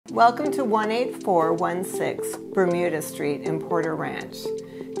Welcome to 18416 Bermuda Street in Porter Ranch.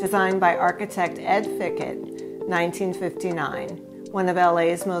 Designed by architect Ed Fickett, 1959, one of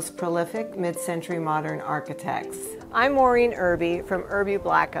LA's most prolific mid-century modern architects. I'm Maureen Irby from Irby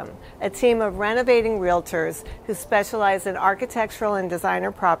Blackham, a team of renovating realtors who specialize in architectural and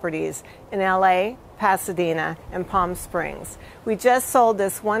designer properties in LA, Pasadena, and Palm Springs. We just sold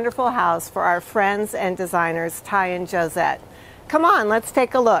this wonderful house for our friends and designers, Ty and Josette. Come on, let's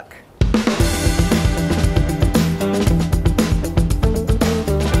take a look.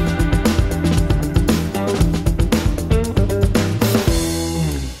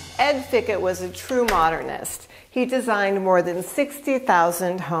 Ed Fickett was a true modernist. He designed more than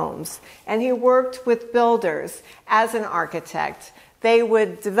 60,000 homes, and he worked with builders as an architect. They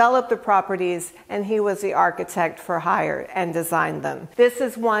would develop the properties, and he was the architect for hire and designed them. This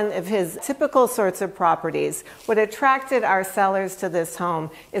is one of his typical sorts of properties. What attracted our sellers to this home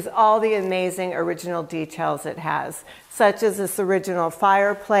is all the amazing original details it has, such as this original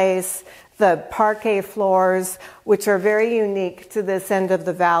fireplace, the parquet floors, which are very unique to this end of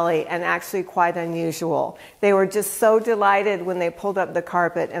the valley and actually quite unusual. They were just so delighted when they pulled up the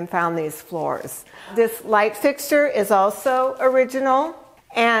carpet and found these floors. This light fixture is also original,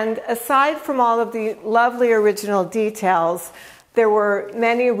 and aside from all of the lovely original details, there were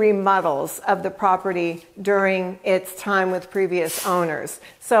many remodels of the property during its time with previous owners.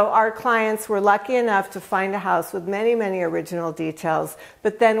 So our clients were lucky enough to find a house with many, many original details,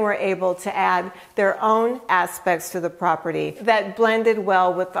 but then were able to add their own aspects to the property that blended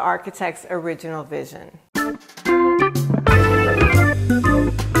well with the architect's original vision.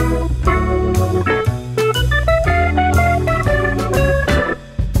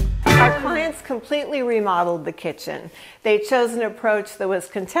 Completely remodeled the kitchen. They chose an approach that was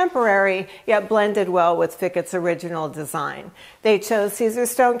contemporary, yet blended well with Fickett's original design. They chose Caesar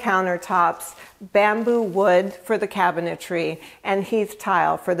stone countertops, bamboo wood for the cabinetry, and Heath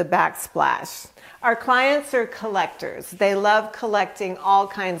tile for the backsplash. Our clients are collectors. They love collecting all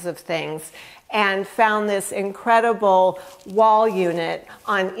kinds of things and found this incredible wall unit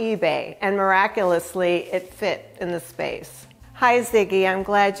on eBay, and miraculously it fit in the space. Hi Ziggy, I'm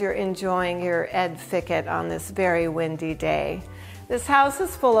glad you're enjoying your Ed Fickett on this very windy day. This house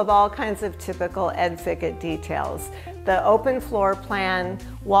is full of all kinds of typical Ed Fickett details. The open floor plan,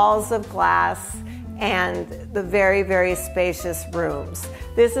 walls of glass, and the very, very spacious rooms.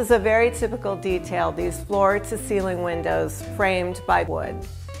 This is a very typical detail, these floor-to-ceiling windows framed by wood.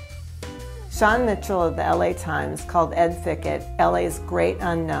 Sean Mitchell of the LA Times called Ed Fickett LA's great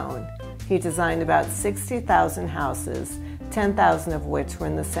unknown. He designed about 60,000 houses, 10,000 of which were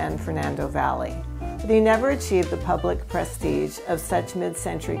in the San Fernando Valley. But he never achieved the public prestige of such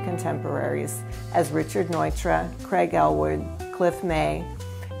mid-century contemporaries as Richard Neutra, Craig Elwood, Cliff May,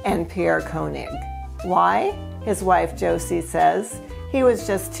 and Pierre Koenig. Why? His wife Josie says, he was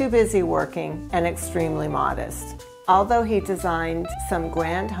just too busy working and extremely modest. Although he designed some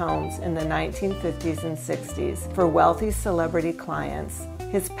grand homes in the 1950s and 60s for wealthy celebrity clients,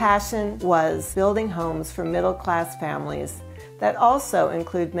 his passion was building homes for middle-class families that also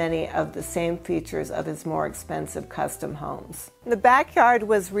include many of the same features of his more expensive custom homes. The backyard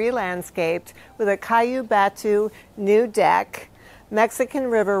was re-landscaped with a Caillou Batu new deck, Mexican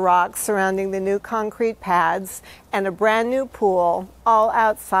river rocks surrounding the new concrete pads, and a brand new pool all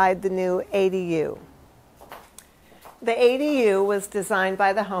outside the new ADU. The ADU was designed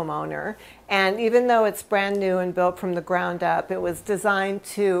by the homeowner, and even though it's brand new and built from the ground up, it was designed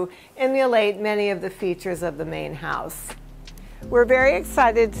to emulate many of the features of the main house. We're very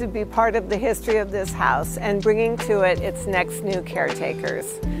excited to be part of the history of this house and bringing to it its next new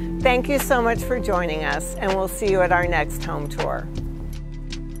caretakers. Thank you so much for joining us, and we'll see you at our next home tour.